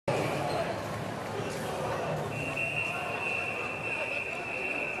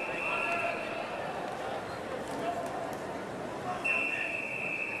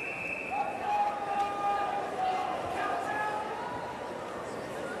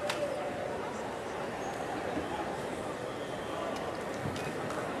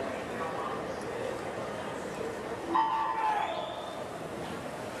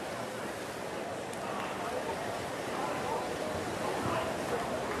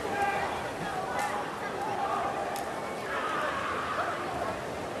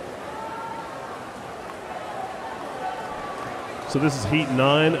So this is heat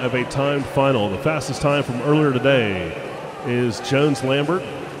 9 of a timed final. The fastest time from earlier today is Jones Lambert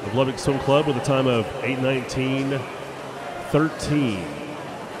of Lubbock Swim Club with a time of 8:19.13.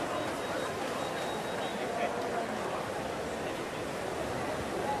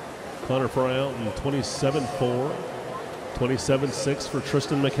 Connor Fry out in 27.4, 27.6 for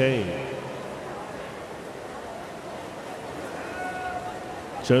Tristan McCain.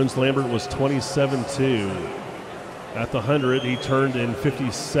 Jones Lambert was 27.2. At the 100, he turned in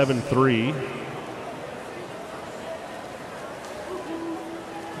 57.3.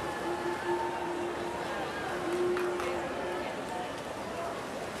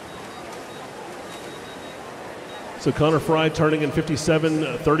 So Connor Fry turning in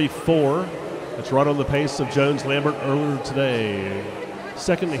 57.34. It's right on the pace of Jones Lambert earlier today.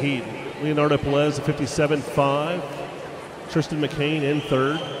 Second heat, Leonardo Pelez at 57.5. Tristan McCain in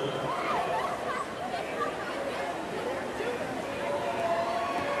third.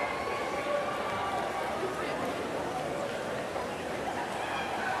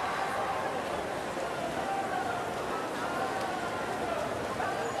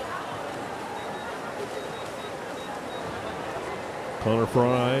 Connor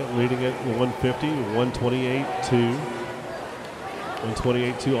Fry leading it 150, 128.2.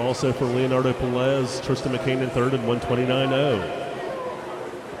 128.2 also for Leonardo Pelez. Tristan McCain in third and 129.0.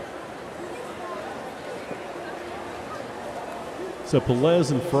 So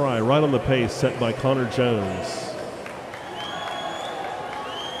Pelez and Fry right on the pace set by Connor Jones.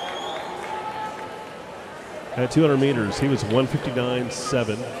 At 200 meters, he was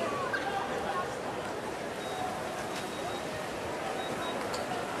 159.7.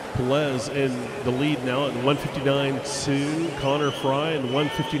 Pelez in the lead now at 159.2. Connor Fry in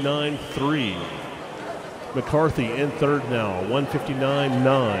 159.3. McCarthy in third now,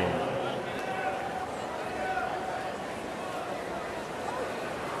 159.9.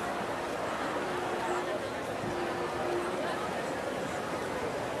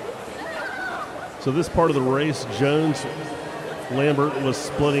 So this part of the race, Jones Lambert was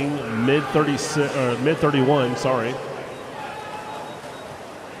splitting mid 31, sorry.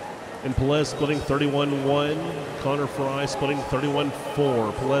 And Pelez splitting 31.1, Connor Fry splitting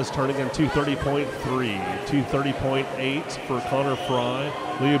 31.4. Pelez turning in 230.3, 230.8 for Connor Fry.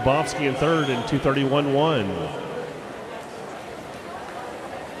 Lyubovsky in third and 231.1.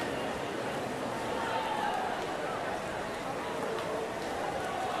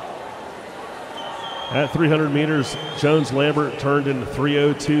 At 300 meters, Jones Lambert turned in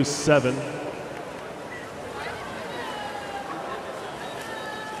 3:02.7.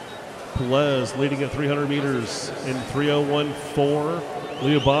 Pelez leading at 300 meters in 3:01.4.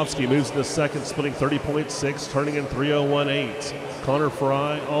 Lyubovsky moves into second, splitting 30.6, turning in 3:01.8. Connor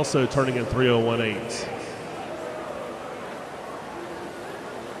Fry also turning in 3:01.8.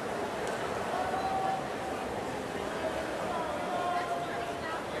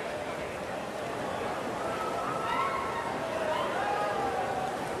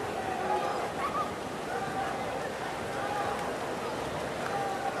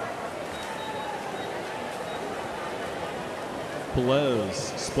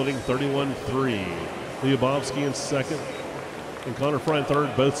 Pelez splitting 31.3. Lyubovsky in second and Connor Fry in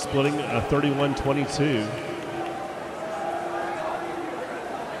third, both splitting 31.22.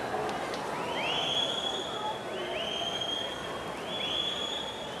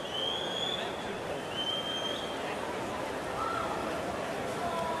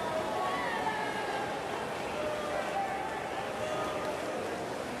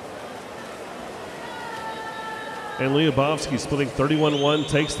 And Lyubovsky splitting 31.1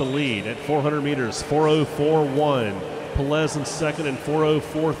 takes the lead at 400 meters, 4:04.1. Pelez in second and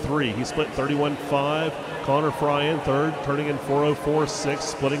 4:04.3. He split 31.5. Connor Fry in third, turning in 4:04.6,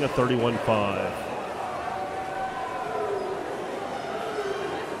 splitting a 31.5.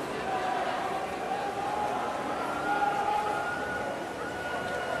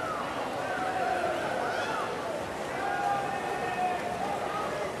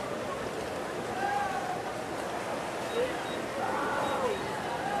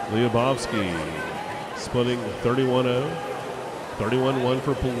 Lyubovsky splitting 31.0, 31.1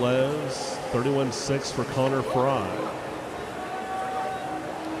 for Pelez, 31.6 for Connor Fry.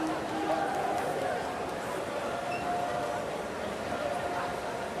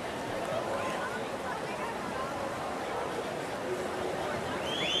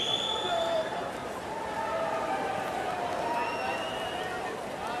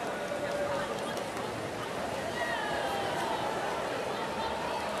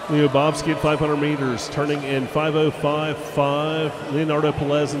 Lyubovsky at 500 meters, turning in 5:05.5. Leonardo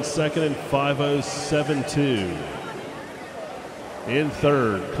Pelez in second and 5:07.2. In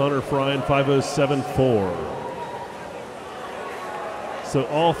third, Connor Fry in 5:07.4. So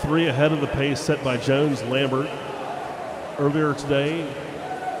all three ahead of the pace set by Jones Lambert earlier today,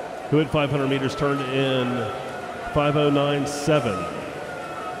 who at 500 meters turned in 5:09.7.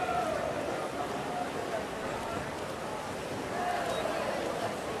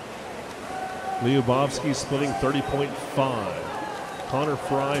 Lyubovsky splitting 30.5. Connor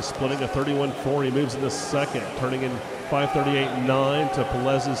Fry splitting a 31.4. He moves into second, turning in 5:38.9 to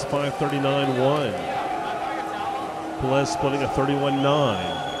Pelez's 5:39.1. Pelez splitting a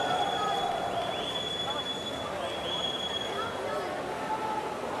 31.9.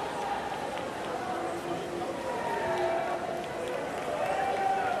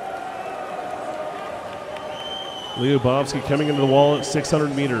 Lyubovsky coming into the wall at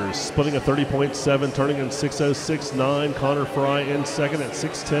 600 meters, splitting a 30.7, turning in 6:06.9. Connor Fry in second at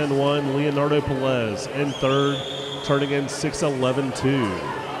 6:10.1. Leonardo Pelez in third, turning in 6:11.2.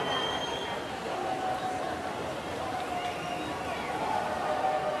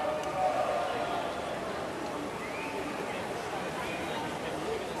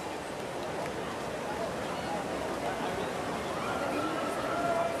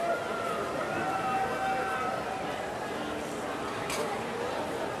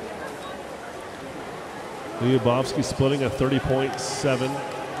 Lyubovsky splitting a 30.7.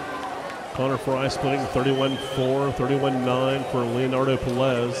 Connor Fry splitting 31.4, 31.9 for Leonardo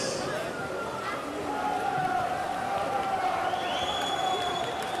Pelez.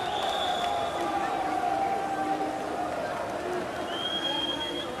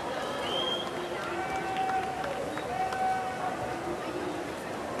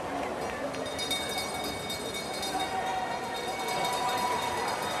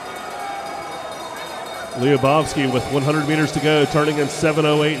 Lyubovsky with 100 meters to go, turning in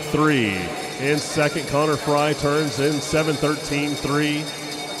 7:08.3. In second, Connor Fry turns in 7:13.3.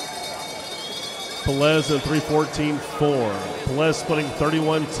 Pelez in 3:14.4. Pelez splitting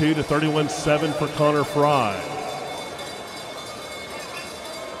 31.2 to 31.7 for Connor Fry.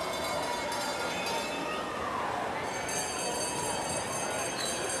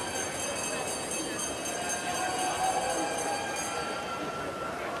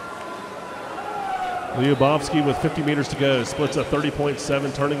 Lyubovsky with 50 meters to go, splits a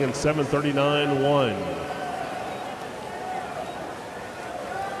 30.7, turning in 7:39.1.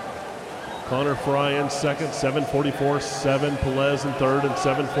 Connor Fry in second, 7:44.7. Pelez in third, and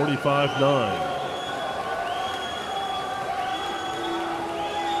 7:45.9.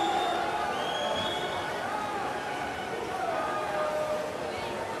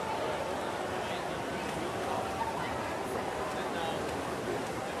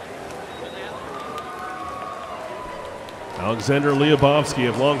 Alexander Lyubovsky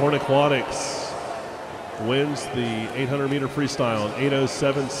of Longhorn Aquatics wins the 800-meter freestyle in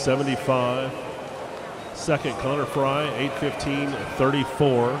 8:07.75. Second, Connor Fry,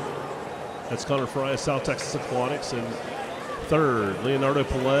 8:15.34. That's Connor Fry of South Texas Aquatics. And third, Leonardo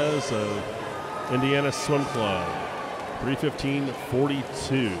Pelez of Indiana Swim Club,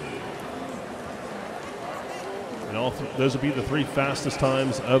 3:15.42. And all those would be the three fastest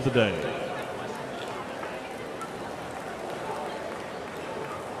times of the day.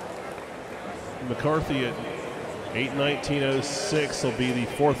 McCarthy at 8:19.06 will be the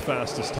fourth fastest time.